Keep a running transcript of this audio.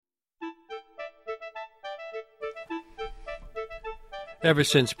Ever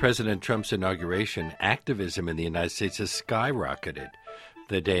since President Trump's inauguration, activism in the United States has skyrocketed.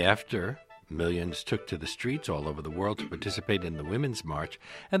 The day after, millions took to the streets all over the world to participate in the Women's March,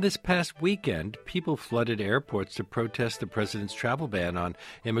 and this past weekend, people flooded airports to protest the president's travel ban on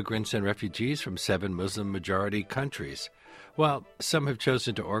immigrants and refugees from 7 Muslim-majority countries. While some have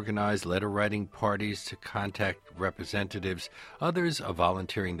chosen to organize letter-writing parties to contact representatives, others are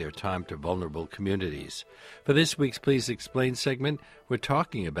volunteering their time to vulnerable communities. For this week's Please Explain segment, we're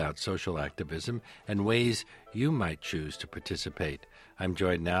talking about social activism and ways you might choose to participate. I'm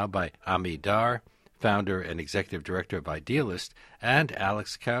joined now by Ami Dar, founder and executive director of Idealist, and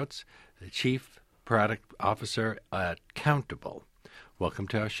Alex Kautz, the chief product officer at Countable. Welcome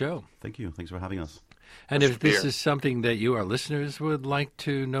to our show. Thank you. Thanks for having us. And if this is something that you, our listeners, would like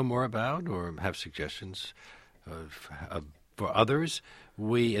to know more about or have suggestions for others,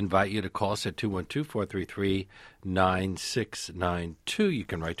 we invite you to call us at 212-433-9692. You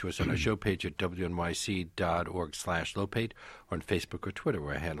can write to us on our show page at wnyc.org/Lopate or on Facebook or Twitter,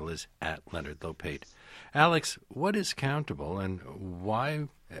 where our handle is @LeonardLopate. Alex, what is Countable, and why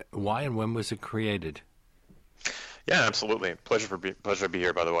and when was it created? Yeah, absolutely. Pleasure to be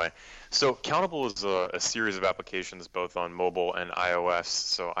here, by the way. So Countable is a series of applications both on mobile and iOS,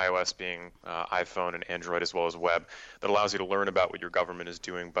 so iOS being iPhone and Android as well as web, that allows you to learn about what your government is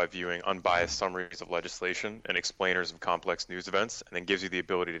doing by viewing unbiased summaries of legislation and explainers of complex news events, and then gives you the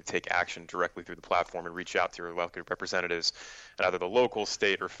ability to take action directly through the platform and reach out to your elected representatives at either the local,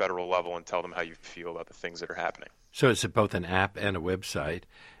 state, or federal level and tell them how you feel about the things that are happening. So it's both an app and a website,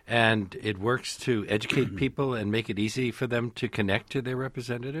 and it works to educate people and make it easy for them to connect to their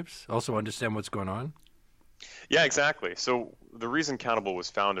representatives, also understand what's going on? Yeah, exactly. So the reason Countable was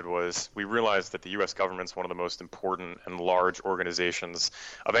founded was we realized that the U.S. government's one of the most important and large organizations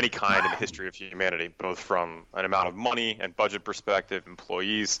of any kind in the history of humanity, both from an amount of money and budget perspective,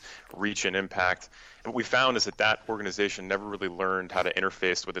 employees, reach and impact. And what we found is that organization never really learned how to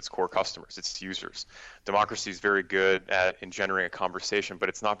interface with its core customers, its users. Democracy is very good at engendering a conversation, but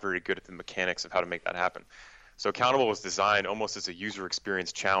it's not very good at the mechanics of how to make that happen. So Countable was designed almost as a user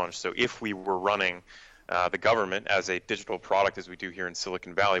experience challenge. So if we were running the government as a digital product as we do here in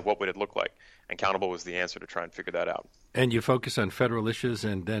Silicon Valley, what would it look like? And Countable was the answer to try and figure that out. And you focus on federal issues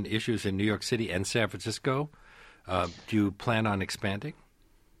and then issues in New York City and San Francisco. Do you plan on expanding?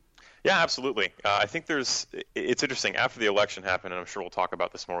 Yeah, absolutely. I think it's interesting. After the election happened, and I'm sure we'll talk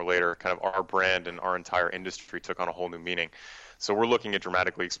about this more later, kind of our brand and our entire industry took on a whole new meaning. So we're looking at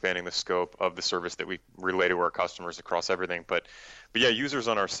dramatically expanding the scope of the service that we relay to our customers across everything. But yeah, users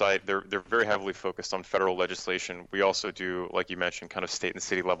on our site, they're very heavily focused on federal legislation. We also do, like you mentioned, kind of state and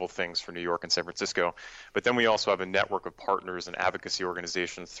city level things for New York and San Francisco. But then we also have a network of partners and advocacy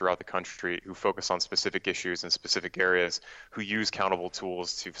organizations throughout the country who focus on specific issues in specific areas, who use Countable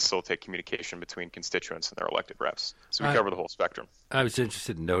tools to facilitate communication between constituents and their elected reps. So we cover the whole spectrum. I was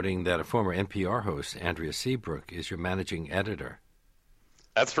interested in noting that a former NPR host, Andrea Seabrook, is your managing editor.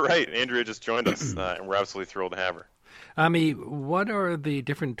 That's right. Andrea just joined us, and we're absolutely thrilled to have her. Ami, what are the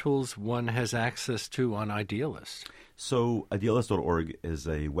different tools one has access to on Idealist? So idealist.org is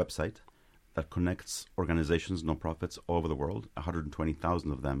a website that connects organizations, nonprofits all over the world,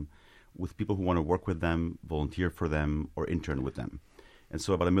 120,000 of them, with people who want to work with them, volunteer for them, or intern with them. And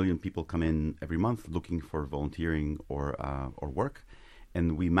so about 1 million people come in every month looking for volunteering or work,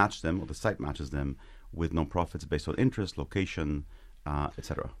 and we match them, or the site matches them, with nonprofits based on interest, location,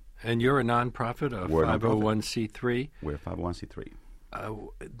 etc. And you're a nonprofit, a 501c3? We're a 501c3.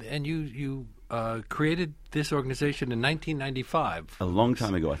 And you created this organization in 1995. A long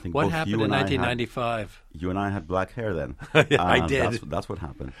time ago, I think. What happened in 1995? You and I had black hair then. I did. That's what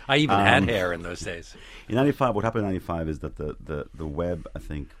happened. I even had hair in those days. In 95, what happened in 95 is that the web, I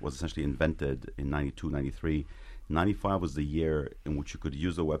think, was essentially invented in 92, 93. 95 was the year in which you could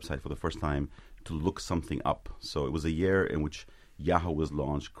use the website for the first time to look something up. So it was a year in which Yahoo was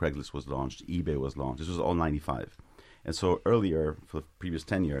launched, Craigslist was launched, eBay was launched. This was all 95. And so earlier, for the previous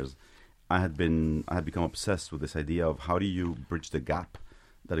 10 years, I had become obsessed with this idea of how do you bridge the gap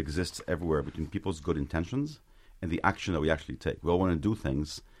that exists everywhere between people's good intentions and the action that we actually take. We all want to do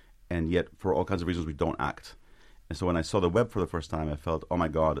things, and yet for all kinds of reasons we don't act. And so when I saw the web for the first time, I felt, oh my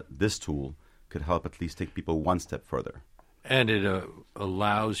God, this tool could help at least take people one step further. And it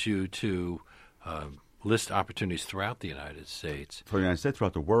allows you to list opportunities throughout the United States. For the United States,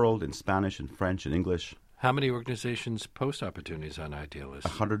 throughout the world, in Spanish, in French, in English. How many organizations post opportunities on Idealist?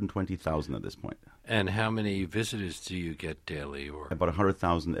 120,000 at this point. And how many visitors do you get daily? Or about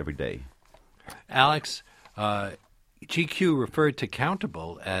 100,000 every day. Alex, GQ referred to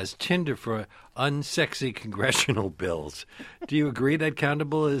Countable as Tinder for unsexy congressional bills. Do you agree that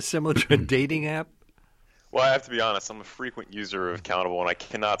Countable is similar to a dating app? Well, I have to be honest. I'm a frequent user of Countable, and I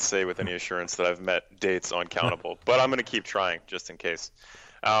cannot say with any assurance that I've met dates on Countable. But I'm going to keep trying just in case.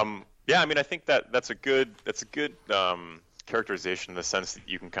 Yeah, I mean, I think that's a good characterization in the sense that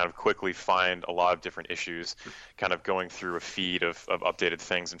you can kind of quickly find a lot of different issues, kind of going through a feed of updated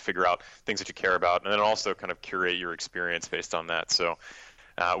things and figure out things that you care about, and then also kind of curate your experience based on that. So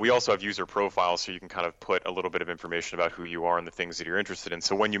we also have user profiles, so you can kind of put a little bit of information about who you are and the things that you're interested in.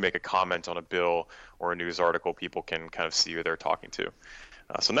 So when you make a comment on a bill or a news article, people can kind of see who they're talking to.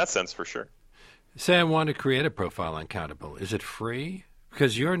 So in that sense, for sure. Say I want to create a profile on Countable. Is it free?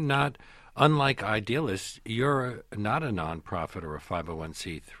 Because you're not, unlike Idealist, you're not a nonprofit or a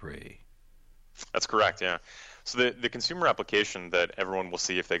 501c3. That's correct, yeah. So the consumer application that everyone will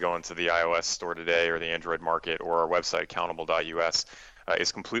see if they go into the iOS store today or the Android market or our website, countable.us,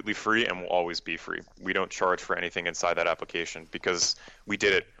 is completely free and will always be free. We don't charge for anything inside that application because we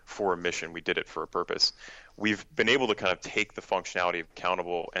did it for a mission. We did it for a purpose. We've been able to kind of take the functionality of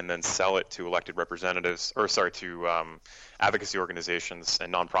Countable and then sell it to elected representatives, to advocacy organizations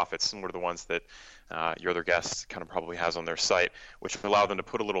and nonprofits, similar to the ones that your other guest kind of probably has on their site, which allow them to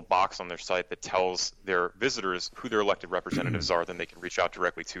put a little box on their site that tells their visitors who their elected representatives are. Then they can reach out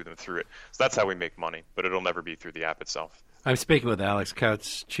directly to them through it. So that's how we make money, but it'll never be through the app itself. I'm speaking with Alex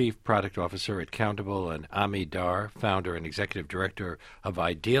Kautz, Chief Product Officer at Countable, and Ami Dar, Founder and Executive Director of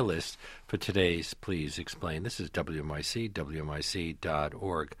Idealist, for today's Please Explain. This is WMIC,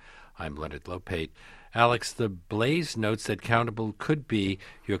 WMIC.org. I'm Leonard Lopate. Alex, the Blaze notes that Countable could be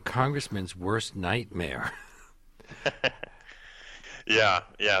your congressman's worst nightmare. Yeah,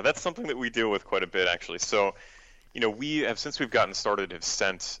 that's something that we deal with quite a bit, actually. So, we have, since we've gotten started, have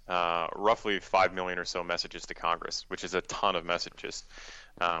sent roughly 5 million or so messages to Congress, which is a ton of messages,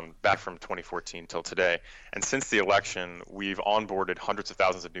 back from 2014 till today. And since the election, we've onboarded hundreds of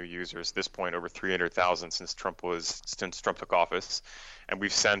thousands of new users. At this point, over 300,000 since Trump took office, and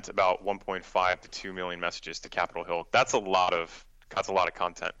we've sent about 1.5 to 2 million messages to Capitol Hill. That's a lot of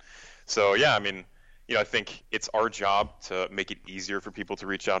content. So yeah, I mean, I think it's our job to make it easier for people to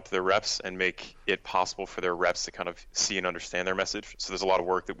reach out to their reps and make it possible for their reps to kind of see and understand their message. So there's a lot of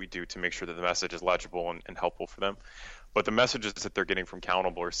work that we do to make sure that the message is legible and helpful for them. But the messages that they're getting from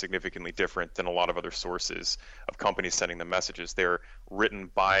Countable are significantly different than a lot of other sources of companies sending them messages. They're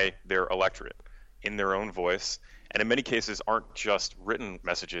written by their electorate in their own voice, and in many cases aren't just written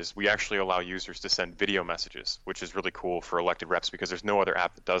messages. We actually allow users to send video messages, which is really cool for elected reps because there's no other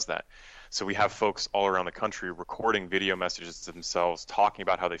app that does that. So we have folks all around the country recording video messages to themselves, talking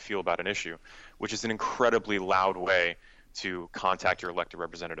about how they feel about an issue, which is an incredibly loud way to contact your elected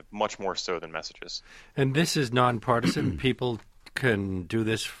representative, much more so than messages. And this is nonpartisan. People can do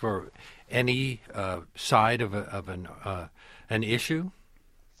this for any side of an issue?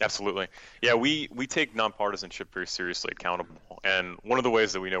 Absolutely. Yeah, we take nonpartisanship very seriously at Countable. And one of the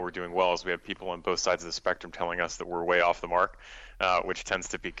ways that we know we're doing well is we have people on both sides of the spectrum telling us that we're way off the mark, which tends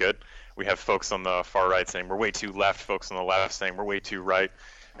to be good. We have folks on the far right saying we're way too left, folks on the left saying we're way too right,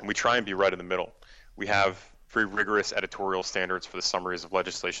 and we try and be right in the middle. We have very rigorous editorial standards for the summaries of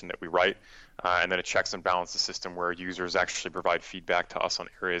legislation that we write, and then a checks and balances system where users actually provide feedback to us on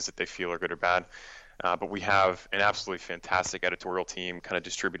areas that they feel are good or bad. But we have an absolutely fantastic editorial team kind of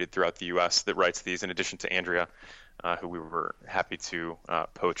distributed throughout the U.S. that writes these, in addition to Andrea, who we were happy to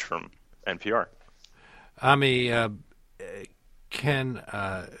poach from NPR. Ami, can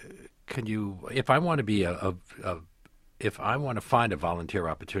you, if I want to be if I want to find a volunteer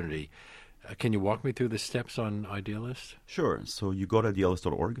opportunity, can you walk me through the steps on Idealist? Sure. So you go to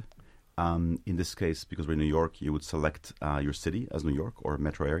idealist.org. In this case, because we're in New York, you would select your city as New York or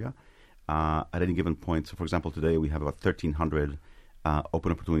metro area. At any given point, so for example, today we have about 1,300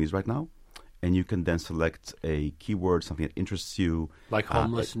 open opportunities right now, and you can then select a keyword, something that interests you. Like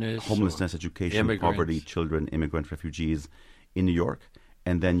homelessness? Education, immigrants. Poverty, children, immigrant, refugees in New York,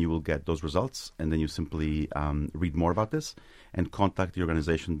 and then you will get those results, and then you simply read more about this and contact the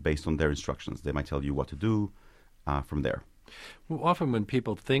organization based on their instructions. They might tell you what to do from there. Well, often when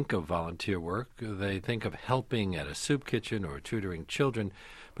people think of volunteer work, they think of helping at a soup kitchen or tutoring children.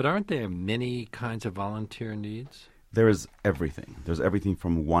 But aren't there many kinds of volunteer needs? There is everything. There's everything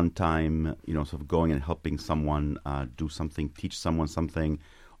from one time, sort of going and helping someone do something, teach someone something,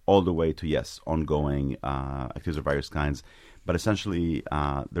 all the way to, yes, ongoing activities of various kinds. But essentially,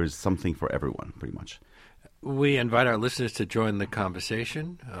 there's something for everyone, pretty much. We invite our listeners to join the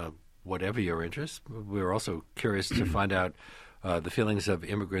conversation, whatever your interest. We're also curious to find out the feelings of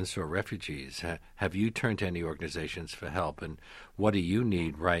immigrants or refugees. Have you turned to any organizations for help, and what do you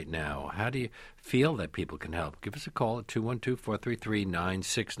need right now? How do you feel that people can help? Give us a call at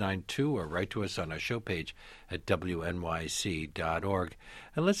 212-433-9692 or write to us on our show page at wnyc.org.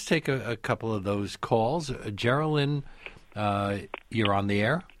 And let's take a couple of those calls. Geraldine, you're on the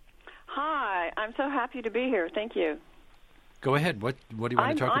air. Hi, I'm so happy to be here. Thank you. Go ahead. What do you want to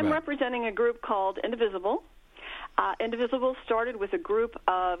talk about? I'm representing a group called Indivisible. Indivisible started with a group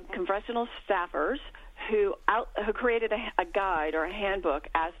of congressional staffers who created a guide or a handbook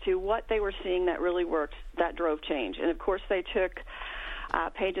as to what they were seeing that really worked, that drove change. And, of course, they took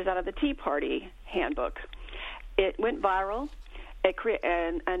pages out of the Tea Party handbook. It went viral,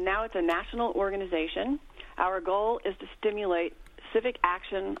 and now it's a national organization. Our goal is to stimulate civic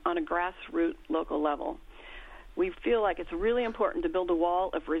action on a grassroots local level. We feel like it's really important to build a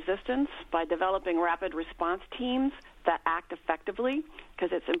wall of resistance by developing rapid response teams that act effectively, because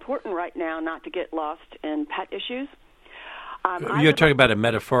it's important right now not to get lost in pet issues. You're talking about a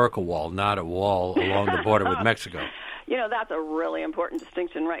metaphorical wall, not a wall along the border with Mexico. That's a really important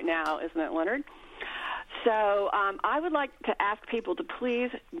distinction right now, isn't it, Leonard? So I would like to ask people to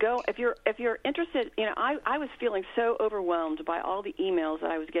please go, if you're interested. I was feeling so overwhelmed by all the emails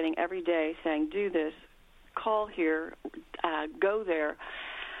that I was getting every day saying, do this, call here, go there.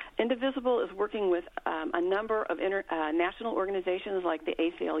 Indivisible is working with a number of national organizations like the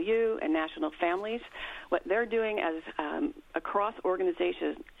ACLU and National Families. What they're doing as across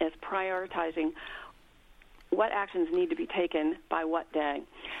organizations is prioritizing what actions need to be taken by what day,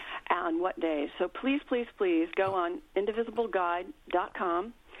 on what days. So please, please, please go on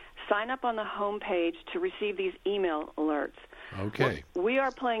indivisibleguide.com, sign up on the home page to receive these email alerts. Okay. We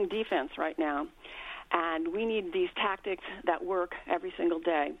are playing defense right now, and we need these tactics that work every single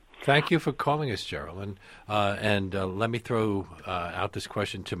day. Thank you for calling us, Geraldine. And let me throw out this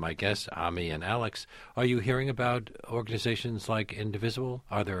question to my guests, Ami and Alex. Are you hearing about organizations like Indivisible?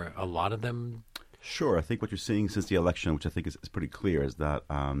 Are there a lot of them? Sure. I think what you're seeing since the election, which I think is pretty clear, is that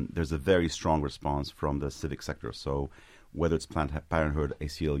there's a very strong response from the civic sector. So whether it's Planned Parenthood,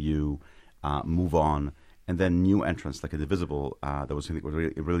 ACLU, Move On, and then new entrants like Indivisible, that was, I think, a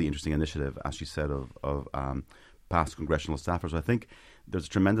really interesting initiative, as she said, of past congressional staffers. So I think there's a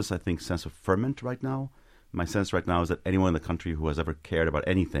tremendous, sense of ferment right now. My sense right now is that anyone in the country who has ever cared about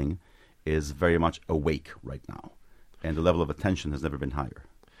anything is very much awake right now. And the level of attention has never been higher.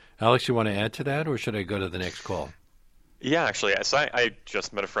 Alex, you want to add to that, or should I go to the next call? Yeah, actually. So I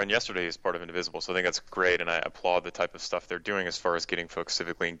just met a friend yesterday who's part of Indivisible, so I think that's great, and I applaud the type of stuff they're doing as far as getting folks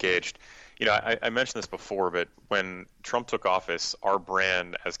civically engaged. I mentioned this before, but when Trump took office, our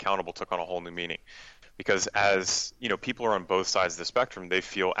brand as Countable took on a whole new meaning. Because as people are on both sides of the spectrum, they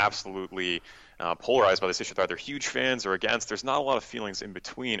feel absolutely polarized by this issue. They're either huge fans or against. There's not a lot of feelings in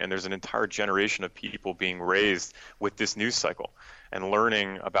between, and there's an entire generation of people being raised with this news cycle and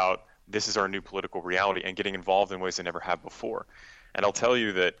learning about this is our new political reality and getting involved in ways they never have before. And I'll tell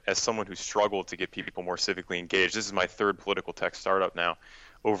you that as someone who struggled to get people more civically engaged, this is my third political tech startup now,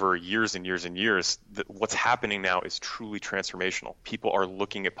 over years and years and years, what's happening now is truly transformational. People are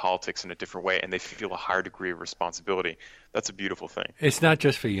looking at politics in a different way, and they feel a higher degree of responsibility. That's a beautiful thing. It's not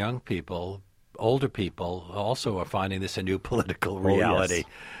just for young people. Older people also are finding this a new political reality.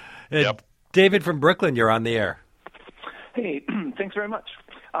 Yes. Yep. David from Brooklyn, you're on the air. Hey, thanks very much.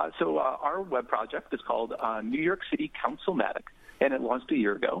 So our web project is called New York City Councilmatic, and it launched a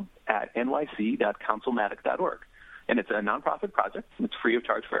year ago at nyc.councilmatic.org. And it's a nonprofit project. It's free of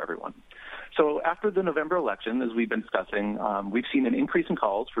charge for everyone. So after the November election, as we've been discussing, we've seen an increase in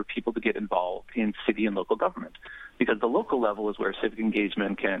calls for people to get involved in city and local government, because the local level is where civic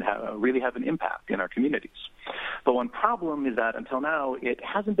engagement can really have an impact in our communities. But one problem is that until now, it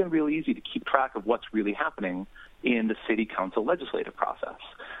hasn't been really easy to keep track of what's really happening in the city council legislative process.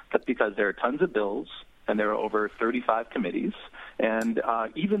 That's because there are tons of bills, and there are over 35 committees, and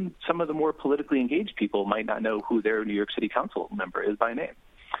even some of the more politically engaged people might not know who their New York City Council member is by name.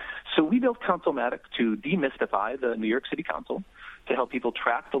 So we built Councilmatic to demystify the New York City Council, to help people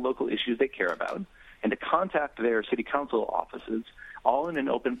track the local issues they care about, and to contact their city council offices, all in an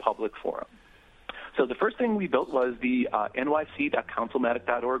open public forum. So the first thing we built was the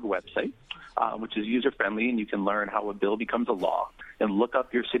nyc.councilmatic.org website, which is user-friendly, and you can learn how a bill becomes a law and look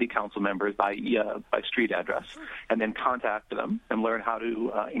up your city council members by street address, and then contact them and learn how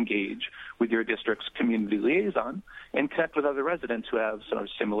to engage with your district's community liaison and connect with other residents who have sort of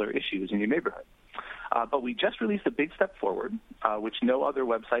similar issues in your neighborhood. But we just released a big step forward, which no other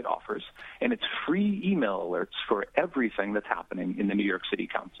website offers, and it's free email alerts for everything that's happening in the New York City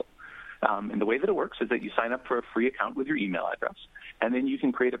Council. And the way that it works is that you sign up for a free account with your email address, and then you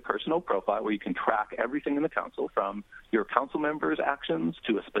can create a personal profile where you can track everything in the council, from your council members' actions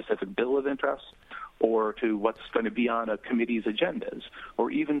to a specific bill of interest, or to what's going to be on a committee's agendas,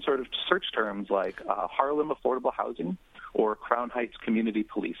 or even sort of search terms like Harlem affordable housing or Crown Heights community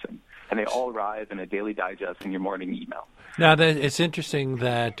policing. And they all arrive in a daily digest in your morning email. Now, it's interesting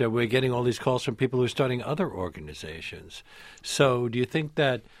that we're getting all these calls from people who are starting other organizations. So do you think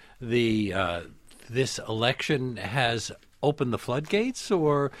that this election has opened the floodgates,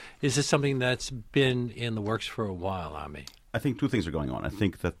 or is this something that's been in the works for a while, Ami? I think two things are going on. I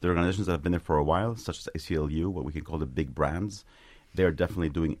think that the organizations that have been there for a while, such as ACLU, what we can call the big brands, they're definitely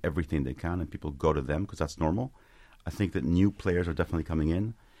doing everything they can, and people go to them because that's normal. I think that new players are definitely coming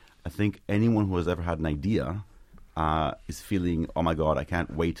in. I think anyone who has ever had an idea is feeling, oh my God, I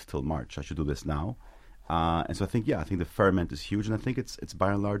can't wait till March. I should do this now. And so I think the ferment is huge, and I think it's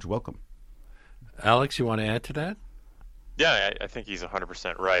by and large welcome. Alex, you want to add to that? Yeah, I think he's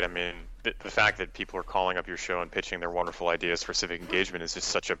 100% right. I mean, the fact that people are calling up your show and pitching their wonderful ideas for civic engagement is just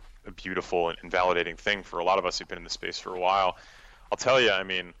such a beautiful and validating thing for a lot of us who've been in the space for a while. I'll tell you, I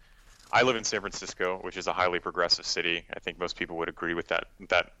mean, I live in San Francisco, which is a highly progressive city. I think most people would agree with that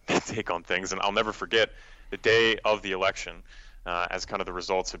take on things. And I'll never forget the day of the election, as kind of the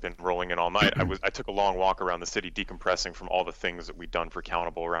results have been rolling in all night. I took a long walk around the city, decompressing from all the things that we'd done for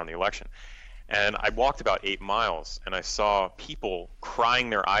Countable around the election. And I walked about 8 miles, and I saw people crying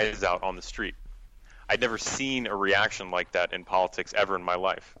their eyes out on the street. I'd never seen a reaction like that in politics ever in my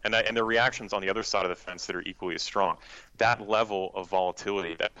life. And the reactions on the other side of the fence that are equally as strong. That level of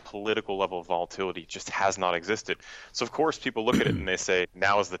volatility, that political level of volatility just has not existed. So, of course, people look at it and they say,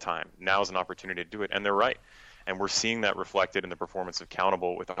 now is the time. Now is an opportunity to do it. And they're right. And we're seeing that reflected in the performance of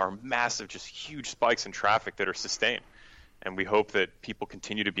Countable with our massive, just huge spikes in traffic that are sustained. And we hope that people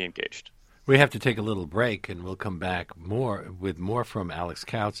continue to be engaged. We have to take a little break, and we'll come back with more from Alex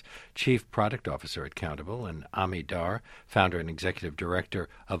Kautz, Chief Product Officer at Countable, and Ami Dar, Founder and Executive Director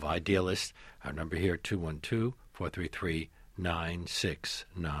of Idealist. Our number here,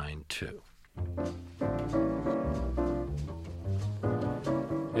 212-433-9692.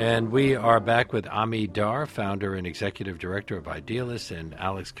 And we are back with Ami Dar, Founder and Executive Director of Idealist, and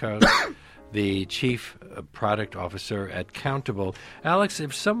Alex Kautz, the Chief Product Officer at Countable. Alex,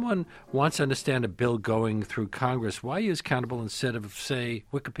 if someone wants to understand a bill going through Congress, why use Countable instead of, say,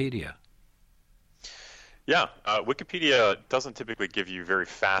 Wikipedia? Yeah, Wikipedia doesn't typically give you very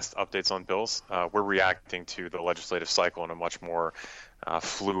fast updates on bills. We're reacting to the legislative cycle in a much more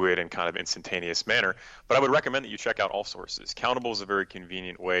fluid and kind of instantaneous manner. But I would recommend that you check out all sources. Countable is a very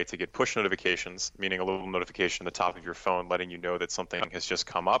convenient way to get push notifications, meaning a little notification at the top of your phone letting you know that something has just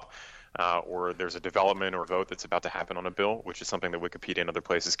come up. Or there's a development or vote that's about to happen on a bill, which is something that Wikipedia and other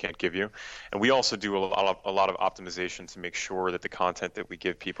places can't give you. And we also do a lot of optimization to make sure that the content that we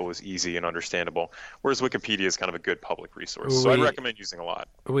give people is easy and understandable, whereas Wikipedia is kind of a good public resource. So I'd recommend using a lot.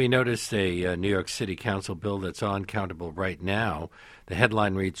 We noticed a New York City Council bill that's on Countable right now. The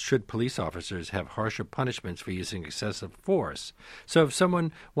headline reads, "Should police officers have harsher punishments for using excessive force?" So if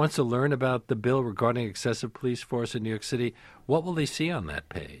someone wants to learn about the bill regarding excessive police force in New York City, what will they see on that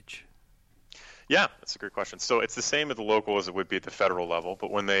page? Yeah, that's a great question. So it's the same at the local as it would be at the federal level, but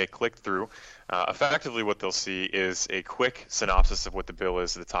when they click through, effectively what they'll see is a quick synopsis of what the bill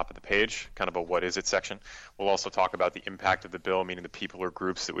is at the top of the page, kind of a what is it section. We'll also talk about the impact of the bill, meaning the people or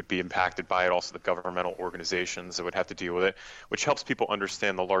groups that would be impacted by it, also the governmental organizations that would have to deal with it, which helps people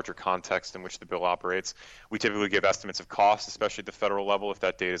understand the larger context in which the bill operates. We typically give estimates of costs, especially at the federal level, if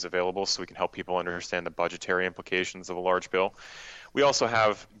that data is available, so we can help people understand the budgetary implications of a large bill. We also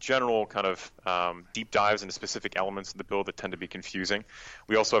have general kind of deep dives into specific elements of the bill that tend to be confusing.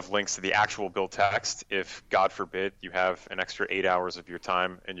 We also have links to the actual bill text if, God forbid, you have an extra 8 hours of your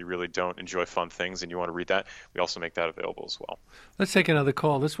time and you really don't enjoy fun things and you want to read that. We also make that available as well. Let's take another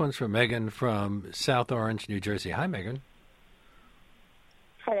call. This one's from Megan from South Orange, New Jersey. Hi, Megan.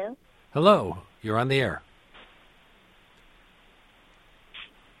 Hello. Hello. You're on the air.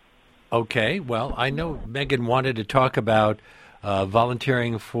 Okay. Well, I know Megan wanted to talk about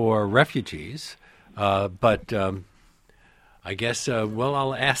volunteering for refugees, but I guess,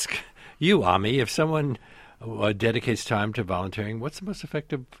 I'll ask you, Ami, if someone dedicates time to volunteering, what's the most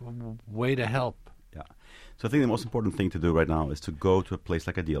effective way to help? Yeah. So I think the most important thing to do right now is to go to a place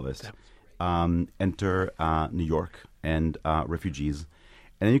like Idealist, enter New York and refugees,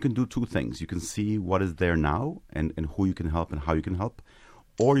 and then you can do two things. You can see what is there now and who you can help and how you can help,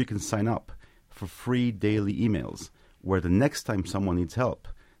 or you can sign up for free daily emails where the next time someone needs help,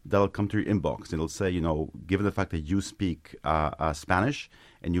 that'll come to your inbox. It'll say, given the fact that you speak Spanish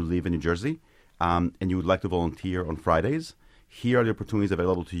and you live in New Jersey, and you would like to volunteer on Fridays, here are the opportunities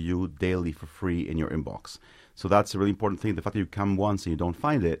available to you daily for free in your inbox. So that's a really important thing. The fact that you come once and you don't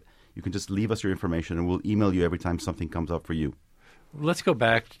find it, you can just leave us your information and we'll email you every time something comes up for you. Let's go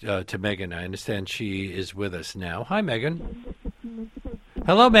back to Megan. I understand she is with us now. Hi, Megan.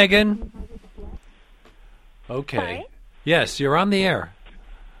 Hello, Megan. Okay. Hi. Yes, you're on the air.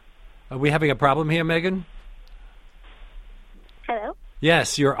 Are we having a problem here, Megan? Hello?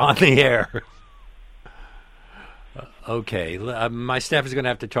 Yes, you're on the air. Okay. My staff is going to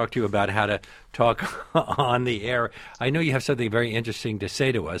have to talk to you about how to talk on the air. I know you have something very interesting to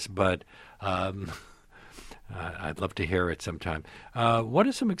say to us, but I'd love to hear it sometime. What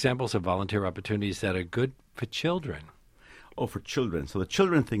are some examples of volunteer opportunities that are good for children? Oh, for children. So the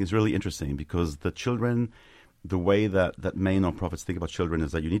children thing is really interesting because the children, the way that many nonprofits think about children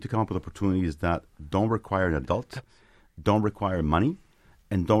is that you need to come up with opportunities that don't require an adult, don't require money,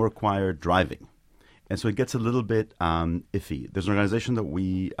 and don't require driving. And so it gets a little bit iffy. There's an organization that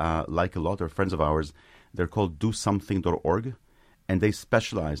we like a lot. They're friends of ours. They're called DoSomething.org, and they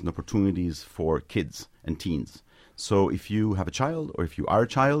specialize in opportunities for kids and teens. So if you have a child or if you are a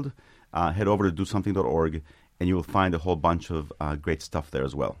child, head over to DoSomething.org, and you will find a whole bunch of great stuff there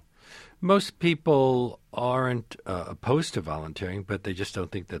as well. Most people aren't opposed to volunteering, but they just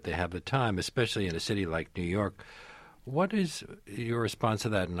don't think that they have the time, especially in a city like New York. What is your response to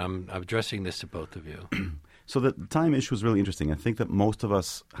that? And I'm addressing this to both of you. So the time issue is really interesting. I think that most of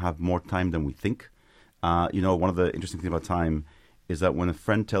us have more time than we think. One of the interesting things about time is that when a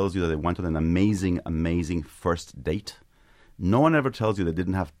friend tells you that they went on an amazing, amazing first date, no one ever tells you they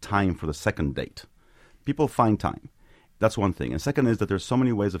didn't have time for the second date. People find time. That's one thing. And second is that there's so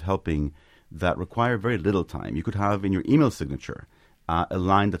many ways of helping that require very little time. You could have in your email signature a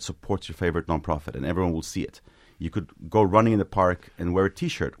line that supports your favorite nonprofit, and everyone will see it. You could go running in the park and wear a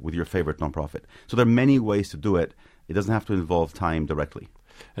T-shirt with your favorite nonprofit. So there are many ways to do it. It doesn't have to involve time directly.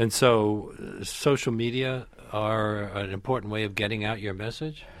 And so social media are an important way of getting out your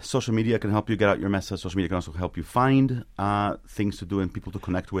message? Social media can help you get out your message. Social media can also help you find things to do and people to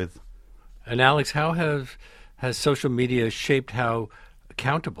connect with. And Alex, how has social media shaped how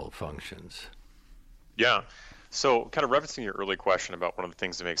Accountable functions? Yeah. So kind of referencing your early question about one of the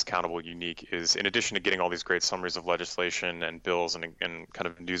things that makes Accountable unique is in addition to getting all these great summaries of legislation and bills and kind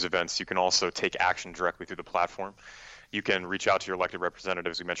of news events, you can also take action directly through the platform. You can reach out to your elected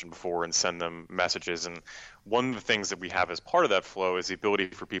representatives, we mentioned before, and send them messages. And one of the things that we have as part of that flow is the ability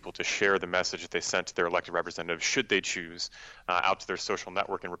for people to share the message that they sent to their elected representatives, should they choose, out to their social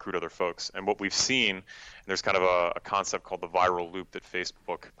network and recruit other folks. And what we've seen, and there's kind of a concept called the viral loop that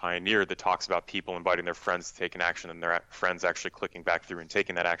Facebook pioneered that talks about people inviting their friends to take an action and their friends actually clicking back through and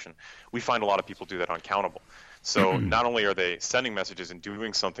taking that action. We find a lot of people do that on Accountable. So not only are they sending messages and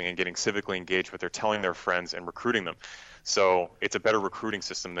doing something and getting civically engaged, but they're telling their friends and recruiting them. So it's a better recruiting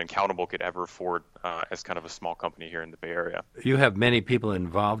system than Accountable could ever afford as kind of a small company here in the Bay Area. You have many people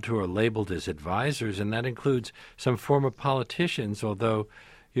involved who are labeled as advisors, and that includes some former politicians, although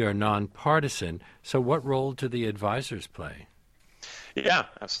you're nonpartisan. So what role do the advisors play? Yeah,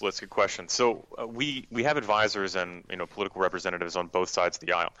 absolutely. That's a good question. So we have advisors and political representatives on both sides of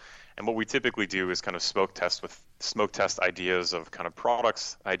the aisle. And what we typically do is kind of smoke test ideas of kind of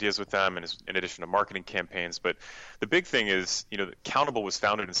products, ideas with them, and in addition to marketing campaigns. But the big thing is, Accountable was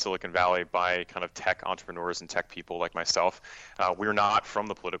founded in Silicon Valley by kind of tech entrepreneurs and tech people like myself. We're not from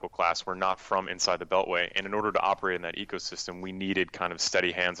the political class. We're not from inside the Beltway. And in order to operate in that ecosystem, we needed kind of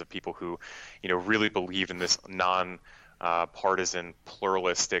steady hands of people who, really believed in this partisan,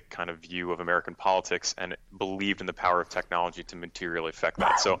 pluralistic kind of view of American politics and believed in the power of technology to materially affect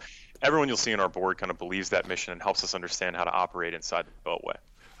that. So everyone you'll see on our board kind of believes that mission and helps us understand how to operate inside the Beltway.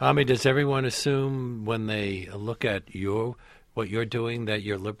 Ami, does everyone assume when they look at what you're doing that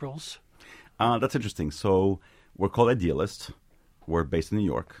you're liberals? That's interesting. So we're called Idealist. We're based in New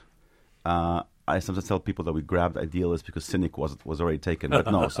York. I sometimes tell people that we grabbed Idealist because Cynic was already taken. But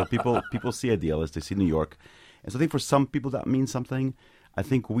no, so people see Idealist, they see New York. And so I think for some people that means something. I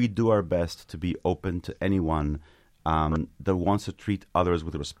think we do our best to be open to anyone that wants to treat others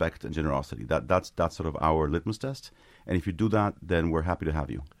with respect and generosity. That's sort of our litmus test. And if you do that, then we're happy to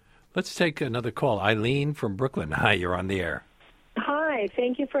have you. Let's take another call. Eileen from Brooklyn. Hi, you're on the air. Hi,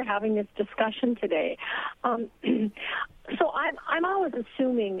 thank you for having this discussion today. So I'm always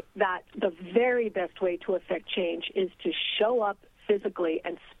assuming that the very best way to affect change is to show up physically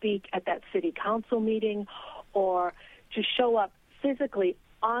and speak at that city council meeting, or to show up physically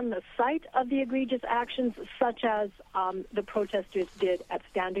on the site of the egregious actions, such as the protesters did at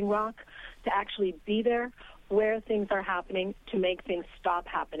Standing Rock, to actually be there where things are happening to make things stop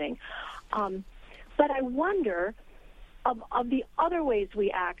happening. But I wonder, of the other ways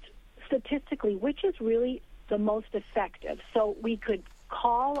we act statistically, which is really the most effective? So we could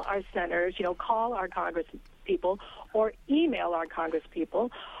call our senators, call our Congress people, or email our Congress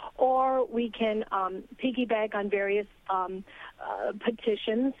people, or we can piggyback on various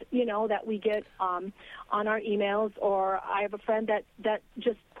petitions, that we get on our emails, or I have a friend that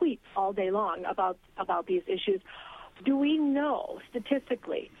just tweets all day long about these issues. Do we know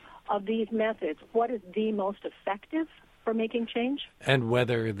statistically of these methods what is the most effective for making change? And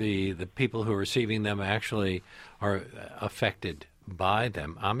whether the people who are receiving them actually are affected by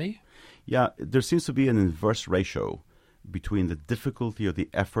them. Ami? Yeah, there seems to be an inverse ratio between the difficulty or the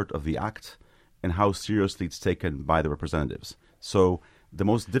effort of the act and how seriously it's taken by the representatives. So the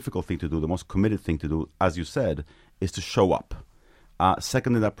most difficult thing to do, the most committed thing to do, as you said, is to show up.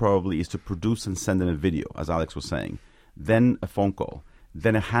 Second to that probably is to produce and send in a video, as Alex was saying, then a phone call,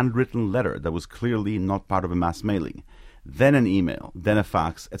 then a handwritten letter that was clearly not part of a mass mailing, then an email, then a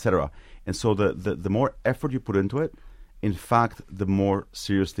fax, etc. And so the more effort you put into it, in fact, the more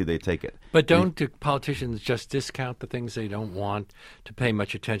seriously they take it. But don't politicians just discount the things they don't want to pay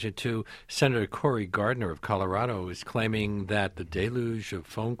much attention to? Senator Cory Gardner of Colorado is claiming that the deluge of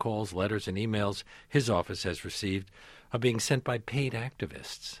phone calls, letters, and emails his office has received are being sent by paid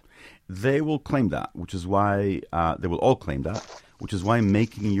activists. They will claim that, which is why they will all claim that, which is why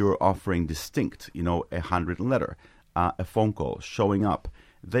making your offering distinct, a handwritten letter, a phone call, showing up,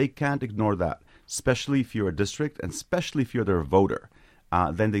 they can't ignore that. Especially if you're a district, and especially if you're their voter,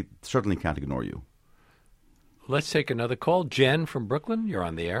 then they certainly can't ignore you. Let's take another call. Jen from Brooklyn, you're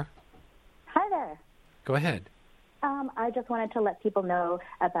on the air. Hi there. Go ahead. I just wanted to let people know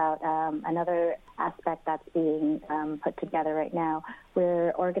about another aspect that's being put together right now.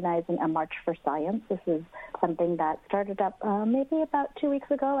 We're organizing a March for Science. This is something that started up maybe about 2 weeks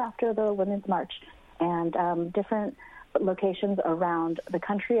ago after the Women's March, and different locations around the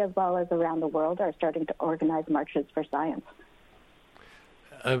country as well as around the world are starting to organize marches for science.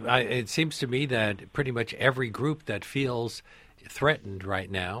 It seems to me that pretty much every group that feels threatened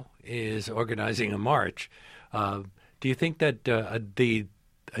right now is organizing a march. Do you think that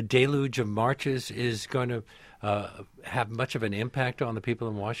a deluge of marches is going to have much of an impact on the people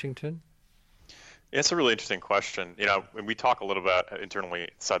in Washington? It's a really interesting question. When we talk a little bit internally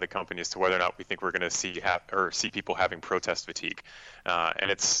inside the company as to whether or not we think we're going to see people having protest fatigue, and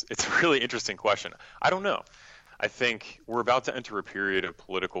it's a really interesting question. I don't know. I think we're about to enter a period of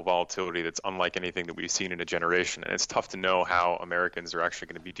political volatility that's unlike anything that we've seen in a generation, and it's tough to know how Americans are actually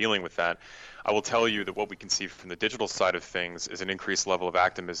going to be dealing with that. I will tell you that what we can see from the digital side of things is an increased level of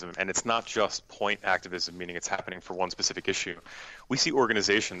activism, and it's not just point activism, meaning it's happening for one specific issue. We see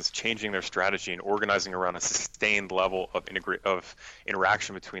organizations changing their strategy and organizing around a sustained level of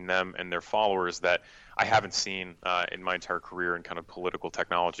interaction between them and their followers that I haven't seen in my entire career in kind of political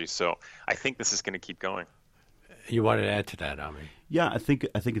technology. So I think this is going to keep going. You wanted to add to that, Ami? Yeah, I think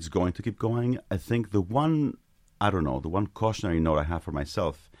it's going to keep going. I think the one cautionary note I have for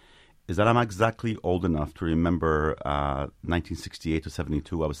myself is that I'm exactly old enough to remember 1968 to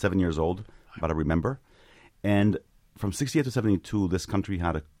 72. I was 7 years old, but I remember. And from 68 to 72, this country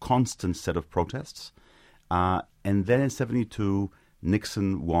had a constant set of protests. And then in 72,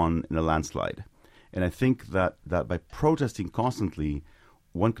 Nixon won in a landslide. And I think that by protesting constantly,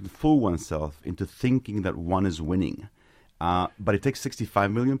 one can fool oneself into thinking that one is winning. But it takes 65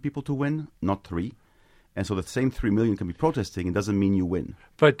 million people to win, not 3. And so the same 3 million can be protesting. It doesn't mean you win.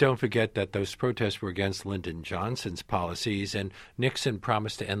 But don't forget that those protests were against Lyndon Johnson's policies, and Nixon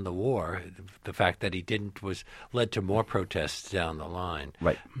promised to end the war. The fact that he didn't led to more protests down the line.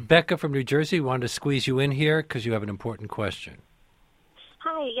 Right. Becca from New Jersey wanted to squeeze you in here because you have an important question.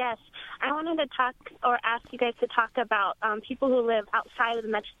 Hi, yes. I wanted to ask you guys to talk about people who live outside of the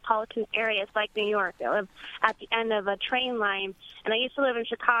metropolitan areas like New York. They live at the end of a train line. And I used to live in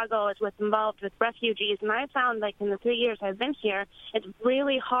Chicago. I was involved with refugees. And I found, like, in the 3 years I've been here, it's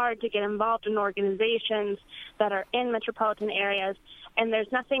really hard to get involved in organizations that are in metropolitan areas. And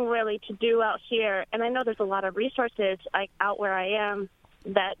there's nothing really to do out here. And I know there's a lot of resources, like, out where I am,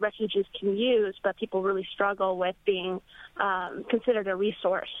 that refugees can use, but people really struggle with being considered a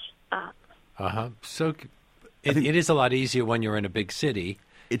resource. So it is a lot easier when you're in a big city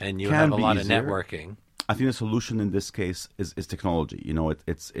and you have a lot of networking. I think the solution in this case is technology.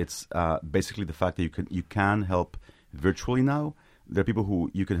 It's basically the fact that you can help virtually now. There are people who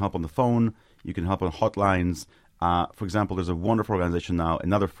you can help on the phone, you can help on hotlines. For example, there's a wonderful organization now,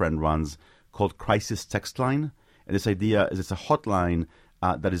 another friend runs, called Crisis Text Line. And this idea is it's a hotline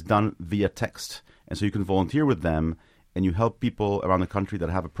that is done via text. And so you can volunteer with them, and you help people around the country that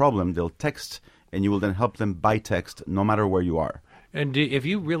have a problem. They'll text, and you will then help them by text no matter where you are. And if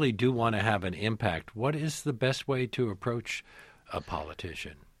you really do want to have an impact, what is the best way to approach a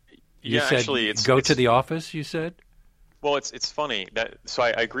politician? You said actually, go to the office, you said? Well, it's funny that so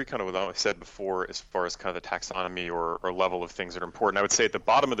I agree kind of with what I said before as far as kind of the taxonomy or level of things that are important. I would say at the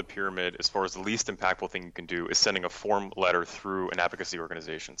bottom of the pyramid, as far as the least impactful thing you can do is sending a form letter through an advocacy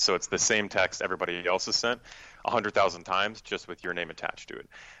organization. So it's the same text everybody else has sent 100,000 times, just with your name attached to it.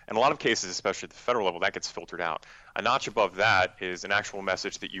 In a lot of cases, especially at the federal level, that gets filtered out. A notch above that is an actual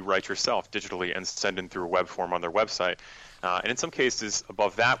message that you write yourself digitally and send in through a web form on their website. And in some cases,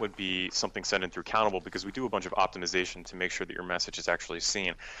 above that would be something sent in through Countable, because we do a bunch of optimization to make sure that your message is actually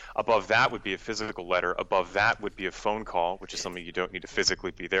seen. Above that would be a physical letter. Above that would be a phone call, which is something you don't need to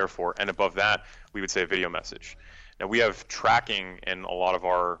physically be there for. And above that, we would say a video message. Now, we have tracking in a lot of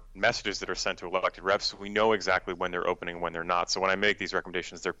our messages that are sent to elected reps, so we know exactly when they're opening and when they're not. So when I make these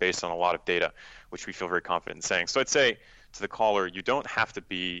recommendations, they're based on a lot of data, which we feel very confident in saying. So I'd say to the caller, you don't have to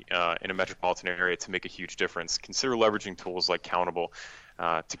be in a metropolitan area to make a huge difference. Consider leveraging tools like Countable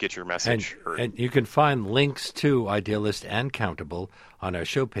to get your message heard. And you can find links to Idealist and Countable on our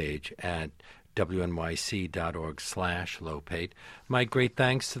show page at wnyc.org/Lopate. My great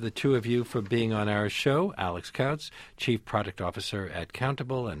thanks to the two of you for being on our show. Alex Kautz, Chief Product Officer at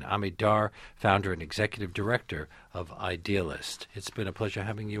Countable, and Amit Dar, Founder and Executive Director of Idealist. It's been a pleasure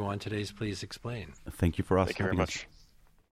having you on today's Please Explain. Thank you for us. Thank you very much.